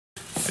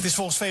Het is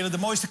volgens velen de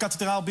mooiste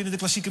kathedraal binnen de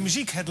klassieke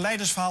muziek. Het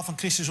leidersverhaal van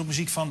Christus op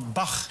muziek van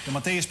Bach, de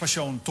Matthäus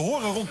Passion. Te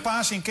horen rond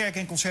Pasen in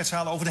kerken en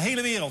concertzalen over de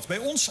hele wereld. Bij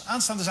ons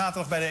aanstaande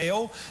zaterdag bij de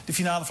EO de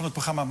finale van het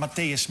programma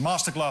Matthäus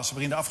Masterclass,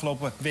 waarin de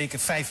afgelopen weken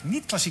 5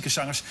 niet-klassieke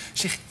zangers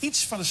zich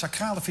iets van de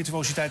sacrale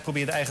virtuositeit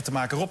probeerden eigen te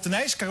maken. Rob de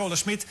Nijs, Carola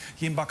Smit,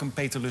 Jim Bakkum,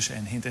 Peter Lussen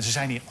en Hint. En ze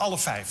zijn hier alle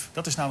 5.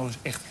 Dat is namelijk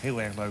echt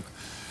heel erg leuk.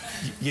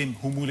 Jim,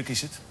 hoe moeilijk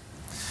is het?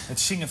 Het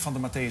zingen van de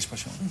Matthäus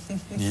Passion.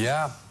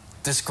 Ja,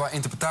 het is qua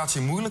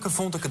interpretatie moeilijker,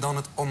 vond ik het,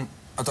 dan om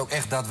het ook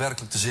echt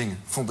daadwerkelijk te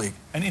zingen, vond ik.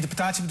 En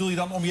interpretatie bedoel je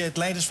dan om je het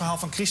leidersverhaal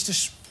van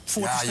Christus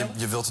voor te stellen? Ja,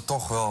 je wilt het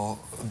toch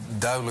wel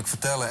duidelijk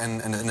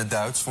vertellen. En het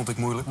Duits vond ik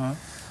moeilijk.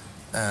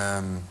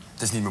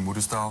 Het is niet mijn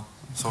moederstaal,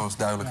 zoals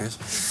duidelijk is.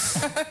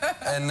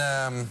 En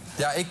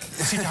ja, ik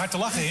zit je hard te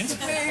lachen in?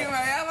 Nee,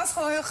 maar ja, het was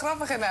gewoon heel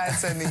grappig in de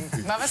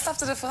uitzending. Maar we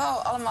stapten er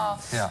vooral allemaal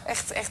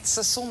echt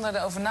zonder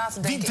erover na te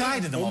denken. Wie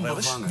draaide hem al wel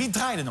eens? Wie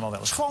draaide hem al wel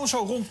eens? Gewoon zo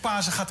rond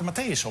Pasen gaat de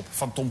Matthäus op.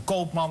 Van Tom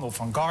Koopman of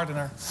van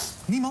Gardner.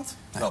 Niemand?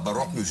 Wel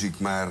barokmuziek,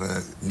 maar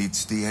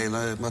niet die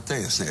hele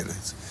Matthäus. Nee,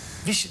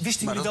 Wisten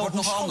jullie maar dat wel wordt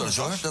hoe nog schoon anders,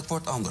 het was? hoor. Dat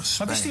wordt anders.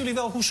 Maar wisten jullie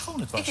wel hoe schoon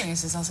het was? Ik in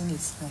eerste instantie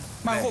niet. Nee.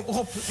 Maar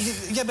Rob,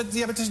 jij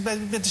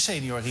bent de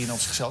senior hier in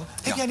ons gezelschap.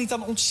 Heb jij niet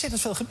dan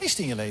ontzettend veel gemist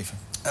in je leven?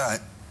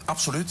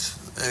 Absoluut.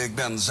 Ik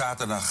ben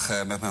zaterdag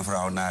met mijn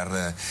vrouw naar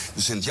de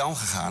Sint-Jan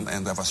gegaan.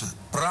 En daar was een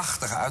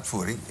prachtige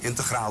uitvoering.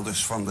 Integraal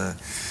dus van de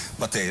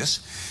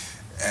Matthäus.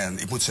 En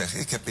ik moet zeggen,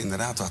 ik heb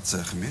inderdaad wat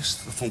gemist.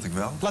 Dat vond ik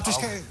wel.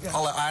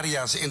 Alle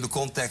aria's in de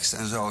context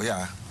en zo,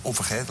 ja,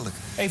 onvergetelijk.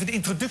 Even de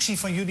introductie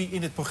van jullie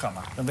in het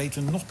programma. Dan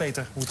weten we nog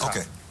beter hoe het gaat.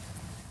 Oké.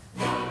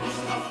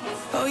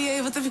 Oh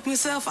jee, wat heb ik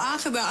mezelf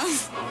aangedaan?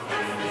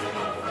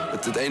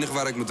 Het enige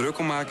waar ik me druk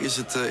om maak is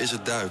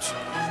het Duits.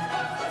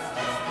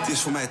 Het is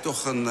voor mij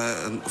toch een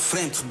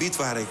vreemd gebied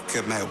waar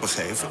ik mij op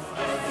begeef.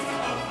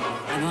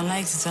 En dan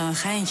lijkt het wel een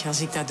geintje als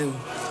ik dat doe.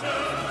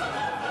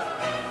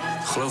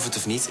 Geloof het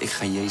of niet, ik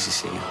ga Jezus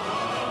zingen.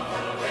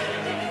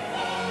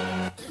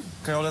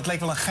 Carola, het leek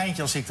wel een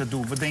geintje als ik dat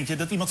doe. Wat denk je,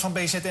 dat iemand van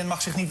BZN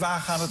mag zich niet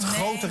wagen aan het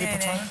grote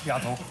repertoire? Nee. Ja,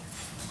 toch?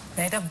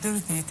 Nee, dat bedoel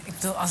ik niet. Ik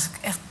bedoel, als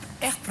ik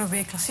echt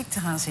probeer klassiek te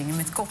gaan zingen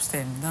met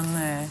kopstem, dan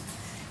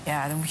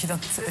moet je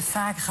dat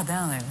vaker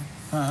gedaan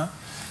hebben.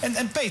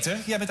 En Peter,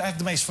 jij bent eigenlijk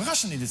de meest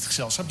verrassende in dit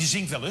gezelschap. Je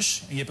zingt wel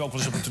eens, en je hebt ook wel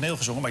eens op het toneel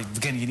gezongen, maar we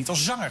kennen je niet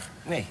als zanger.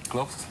 Nee,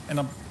 klopt. En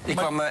dan,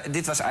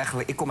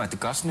 ik kom uit de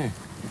kast nu.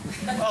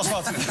 Als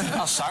wat?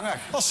 Als zanger.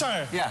 Als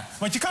zanger? Ja.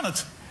 Want je kan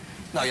het.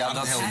 Nou ja,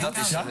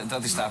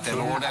 dat staat ter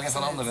beoordeling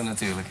van anderen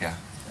natuurlijk, ja.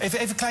 Even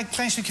een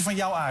klein stukje van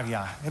jouw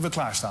aria hebben we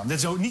klaarstaan. Dit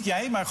is ook niet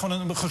jij, maar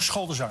gewoon een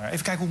geschoolde zanger.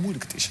 Even kijken hoe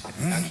moeilijk het is.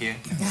 Dank je.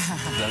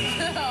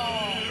 Dank.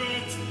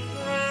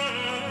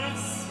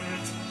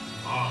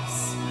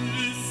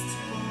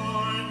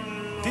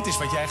 Dit is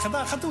wat jij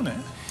gaat doen, hè?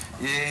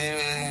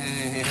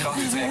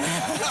 Grote trek.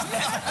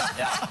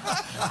 Ja.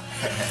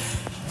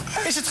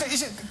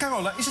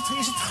 Carola, is het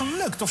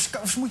gelukt?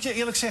 Of moet je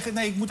eerlijk zeggen,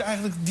 nee, ik moet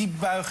eigenlijk diep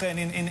buigen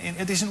en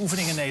het is een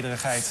oefening in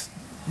nederigheid?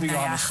 Nou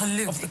ja,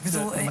 gelukt. Ik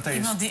bedoel,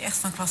 iemand die echt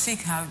van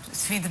klassiek houdt,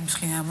 vindt het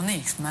misschien helemaal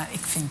niks. Maar ik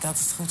vind dat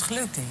het goed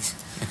gelukt is.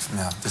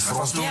 Ja, het is voor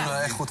ons toen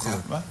echt goed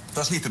gelukt. Het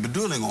was niet de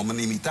bedoeling om een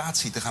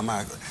imitatie te gaan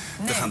maken,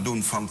 te gaan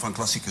doen van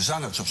klassieke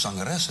zangers of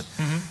zangeressen.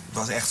 Het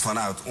was echt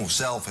vanuit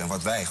onszelf en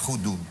wat wij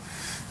goed doen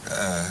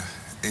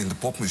in de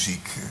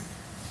popmuziek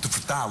te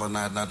vertalen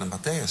naar de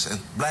Matthäus. En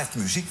het blijft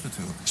muziek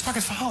natuurlijk. Sprak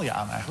het verhaal je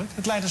aan eigenlijk?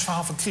 Het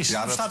leidersverhaal van Christus?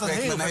 Ja, dat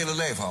spreekt mijn hele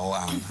leven al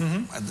aan.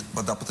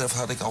 Wat dat betreft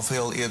had ik al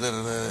veel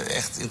eerder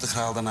echt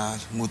integraal daarnaar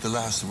moeten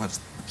luisteren, maar het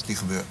is niet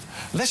gebeurd.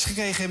 Les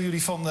gekregen hebben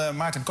jullie van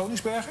Maarten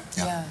Koningsberger.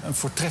 Ja. Een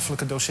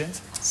voortreffelijke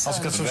docent. Als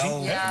ik dat zo zie.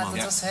 Ja,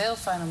 dat was heel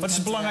fijn om Wat is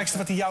het belangrijkste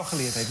wat hij jou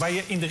geleerd heeft? Waar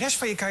je in de rest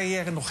van je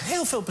carrière nog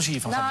heel veel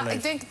plezier van gaat beleven?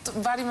 Ik denk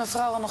waar hij me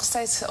vooral nog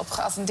steeds op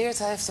geattendeerd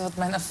heeft, wat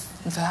mijn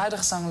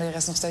huidige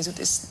zanglerares nog steeds doet,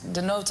 is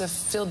de noten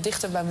veel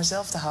dichter bij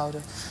mezelf te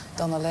houden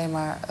dan alleen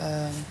maar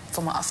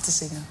voor me af te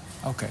zingen.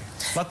 Oké.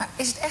 Maar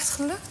is het echt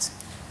gelukt?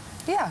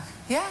 Ja.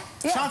 Ja?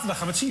 Zaterdag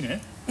gaan we het zien, hè?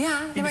 Ja,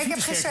 maar ik heb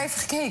gisteren even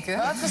gekeken.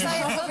 Maar wat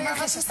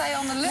versta je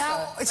onder lukken?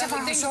 Nou,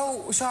 het is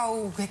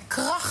zo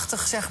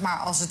krachtig, zeg maar,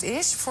 als het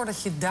is,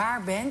 voordat je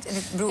daar bent. En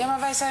ik bedoel... Ja, maar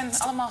wij zijn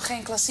allemaal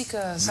geen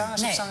klassieke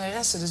zangers of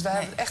zangeressen. Dus wij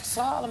hebben het echt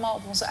vooral allemaal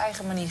op onze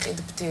eigen manier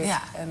geïnterpreteerd.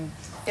 Ja. En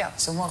ja,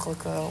 zo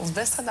mogelijk ons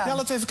best gedaan. Ja,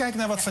 laten we even kijken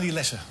naar wat van die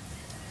lessen.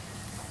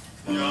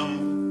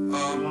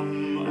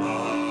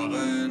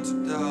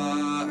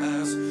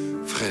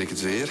 Vergeet ik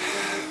het weer.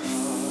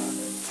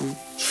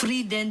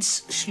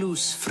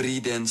 Friedensschluss.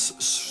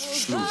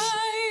 Friedensschluss.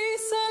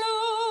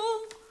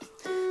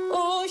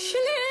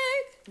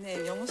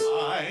 Nee, jongens.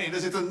 Er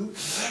zit een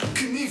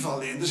knieval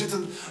in. Er zit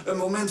een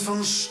moment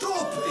van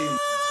stop in.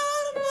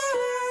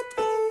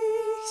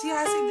 Zie,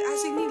 hij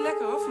zingt niet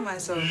lekker hoor, voor mij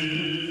zo.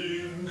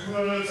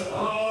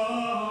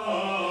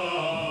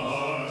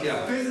 Ja,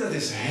 Peter, dat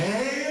is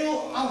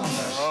heel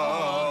anders.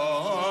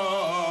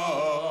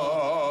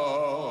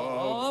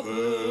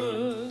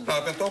 Nou,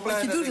 ik ben toch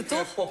blij dat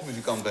ik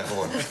popmuzikant ben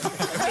geworden.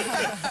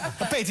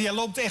 Peter, jij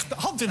loopt echt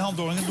hand in hand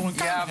door een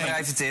kamer.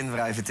 Ja,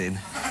 wrijf het in.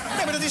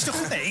 Nee, maar dat is toch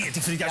goed? Nee, ik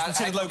vind het juist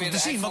ontzettend leuk om te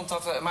zien.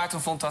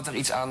 Maarten vond dat er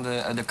iets aan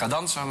de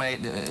cadans waarmee...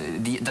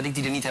 dat ik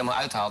die er niet helemaal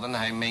uithaalde. En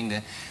hij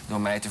meende door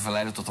mij te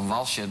verleiden tot een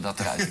walsje dat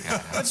eruit te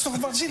krijgen. Het is toch een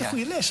waanzinnig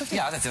goede les, of niet?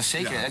 Ja, dat is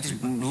zeker. Ja. Het is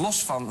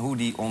los van hoe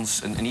die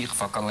ons, in ieder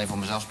geval kan alleen voor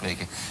mezelf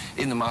spreken...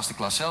 in de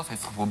masterclass zelf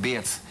heeft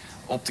geprobeerd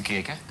op te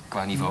krikken,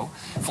 qua niveau.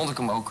 Vond ik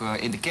hem ook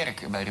in de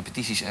kerk bij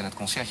repetities en het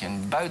concertje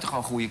een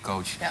buitengewoon goede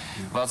coach. Ja.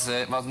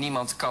 Wat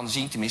niemand kan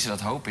zien, tenminste dat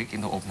hoop ik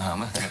in de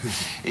opname,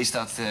 is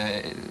dat...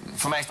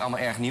 voor mij is het allemaal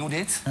erg nieuw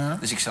dit.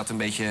 Dus ik zat een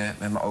beetje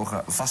met mijn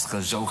ogen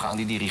vastgezogen aan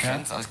die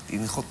dirigent. Ja.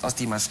 Als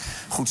die maar eens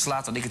goed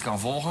slaat, dat ik het kan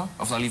volgen.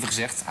 Of nou liever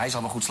gezegd, hij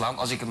zal maar goed slaan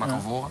als ik het maar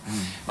kan volgen.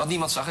 Wat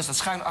niemand zag is dat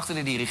schuin achter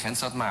de dirigent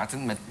zat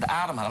Maarten met de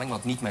ademhaling,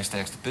 wat niet mijn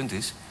sterkste punt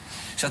is.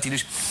 Zat hij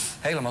dus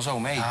helemaal zo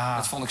mee.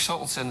 Dat vond ik zo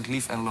ontzettend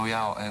lief en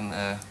loyaal. En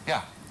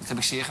ja, dat heb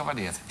ik zeer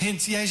gewaardeerd.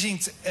 Hint, jij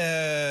zingt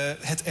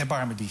het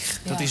Erbarme dich.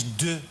 Ja. Dat is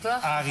de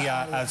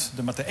aria uit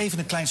de Matthäus. Even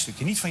een klein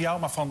stukje. Niet van jou,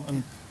 maar van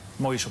een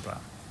mooie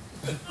sopraan.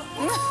 Zo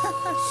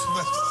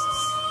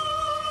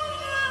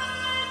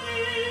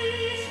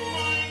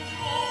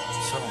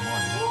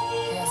mooi, hè?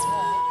 Ja, is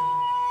mooi.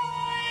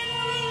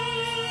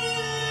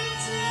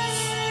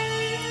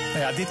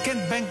 Nou ja, dit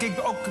kent denk ik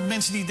ook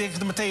mensen die denken,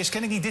 de Matthäus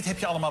ken ik niet. Dit heb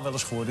je allemaal wel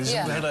eens gehoord. Dit is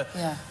een hele...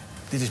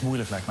 Dit is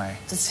moeilijk, lijkt mij.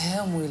 Het is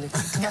heel moeilijk.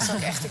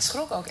 Ik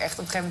schrok ook echt op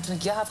een gegeven moment toen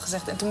ik ja had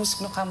gezegd. En toen moest ik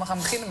nog helemaal gaan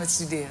beginnen met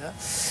studeren.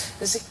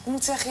 Dus ik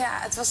moet zeggen, ja,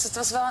 het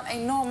was wel een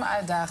enorme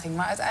uitdaging.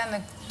 Maar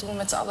uiteindelijk, toen we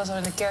met z'n allen zo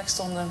in de kerk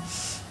stonden...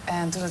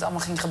 en toen het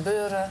allemaal ging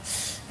gebeuren...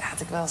 ja,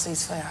 had ik wel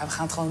zoiets van, ja, we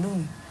gaan het gewoon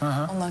doen.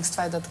 Ondanks het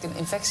feit dat ik een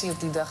infectie op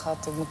die dag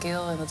had op mijn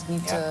keel... en dat ik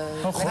niet...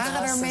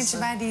 waren er mensen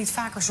bij die het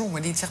vaker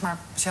zongen? Die het zeg maar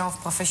zelf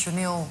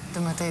professioneel de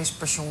Matthäus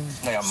Passion...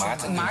 Nou ja,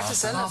 Maarten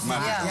zelf.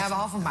 Ja,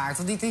 behalve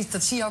Maarten.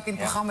 Dat zie je ook in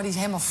het programma, die is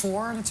helemaal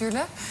voor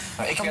natuurlijk.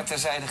 Nou, ik werd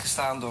terzijde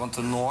gestaan door een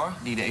tenor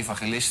die de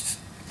evangelist...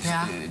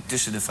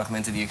 tussen de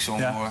fragmenten die ik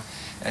zong hoor.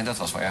 En dat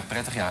was wel erg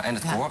prettig, ja. En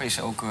het koor is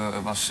ook,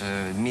 was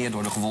meer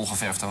door de gewol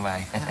geverfd dan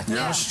wij.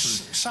 Ja.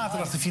 Dus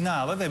zaterdag de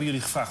finale. We hebben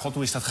jullie gevraagd, God,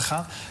 hoe is dat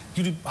gegaan?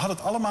 Jullie hadden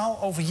het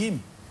allemaal over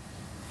Jim.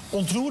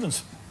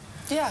 Ontroerend.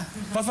 Ja.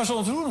 Wat was er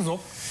ontroerend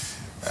op?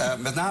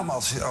 Met name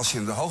als je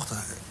in de hoogte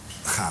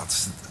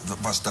gaat.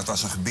 Dat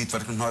was een gebied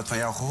wat ik nog nooit van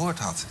jou gehoord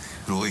had.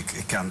 Ik bedoel, je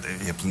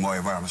hebt een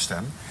mooie warme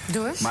stem.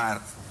 Doe eens. Maar...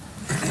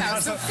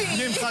 Nou,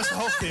 Jim gaat de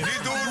hoogte in. Niet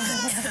doen!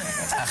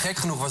 Ja, gek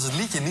genoeg was het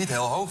liedje niet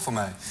heel hoog voor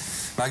mij.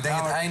 Maar ik denk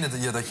het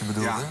einde dat je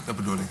bedoelde. Ja, dat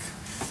bedoel ik.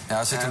 Ja,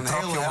 er zit een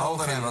trapje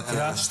omhoog en wat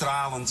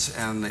stralend.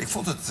 En ik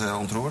vond het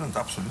ontroerend,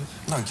 absoluut.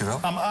 Dankjewel.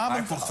 Maar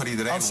ik vond het voor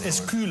iedereen als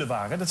Escule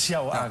waren, dat is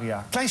jouw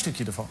aria. Klein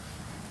stukje ervan.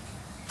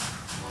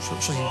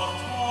 Sorry.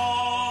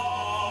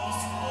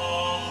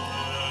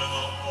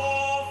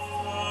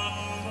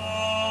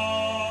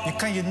 Je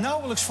kan je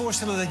nauwelijks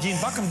voorstellen dat Jim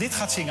Bakkum dit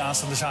gaat zingen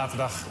aanstaande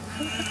zaterdag.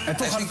 En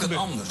toch hij het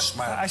anders,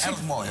 maar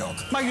erg mooi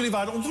ook. Maar jullie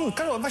waren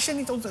ontroerd. Was jij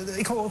niet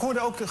ik hoorde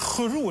ook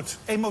geroerd,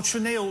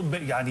 emotioneel.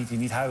 Ja,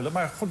 niet huilen,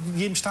 maar God,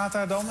 Jim staat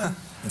daar dan. En...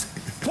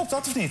 Klopt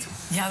dat of niet?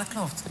 Ja, dat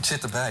klopt. Het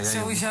zit erbij, hè?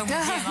 Sowieso.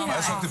 Maar dat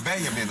is ook de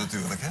Benjamin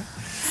natuurlijk, hè?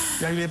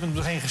 Ja, jullie hebben hem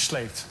erheen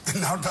gesleept.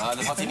 Nou,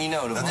 dat had hij niet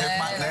nodig.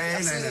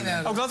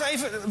 Nee. Ook laten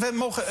we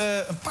mogen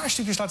een paar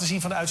stukjes laten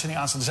zien van de uitzending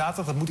aanstaande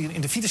zaterdag. Dat moet hier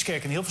in de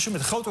Fieteskerk in Hilversum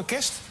met een groot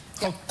orkest.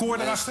 Groot koor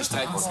erachter.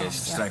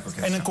 Strijkorkest.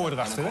 En een koor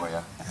erachter, hè?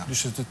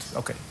 Dus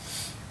oké.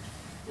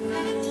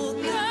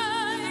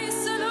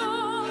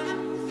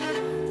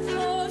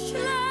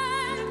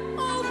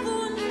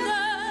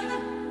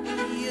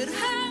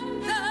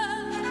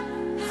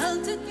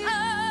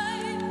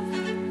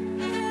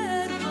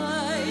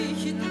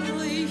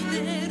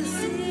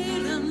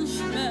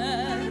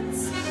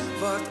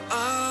 Wat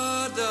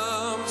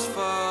Adams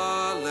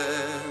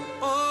vallen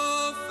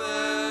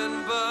offenbar.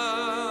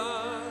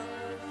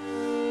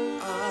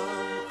 Am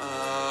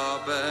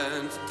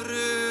Abend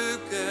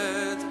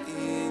drücket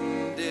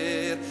in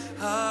der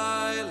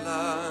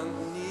Heiland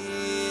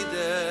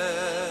nieder.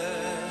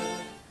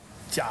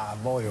 Ja,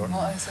 mooi hoor.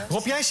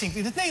 Rob, jij zingt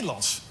in het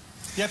Nederlands.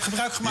 Jij hebt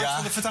gebruik gemaakt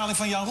van de vertaling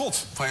van Jan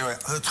Rot.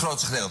 Het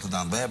grootste gedeelte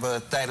dan. We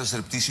hebben tijdens de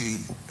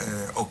repetitie,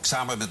 ook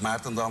samen met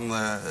Maarten, dan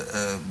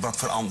wat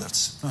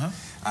veranderd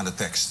aan de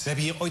tekst. We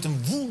hebben hier ooit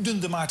een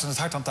woedende Maarten het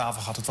hart aan tafel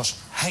gehad. Het was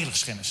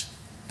heiligschennis.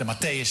 De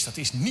Matthäus, dat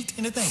is niet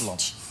in het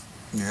Nederlands.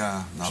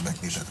 Ja, nou ben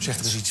ik niet. Zeg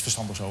er eens iets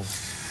verstandigs over.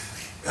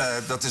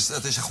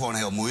 Dat is gewoon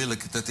heel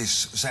moeilijk. Dat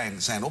is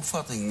zijn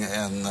opvatting.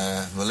 En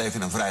we leven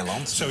in een vrij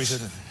land. Zo is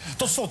het.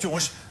 Tot slot,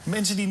 jongens.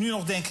 Mensen die nu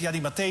nog denken, ja,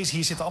 die Matthäus,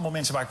 hier zitten allemaal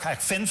mensen waar ik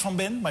eigenlijk fan van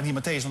ben. Maar die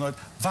Matthäus nog nooit.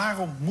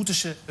 Waarom moeten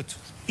ze het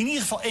in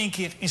ieder geval 1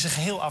 keer in zijn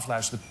geheel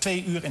afluisteren?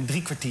 2 uur en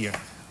 3 kwartier.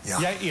 Ja.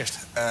 Jij eerst.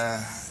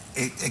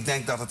 Ik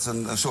denk dat het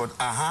een soort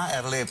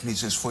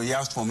aha-erlevenis is.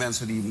 Juist voor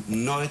mensen die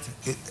nooit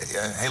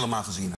helemaal gezien hebben.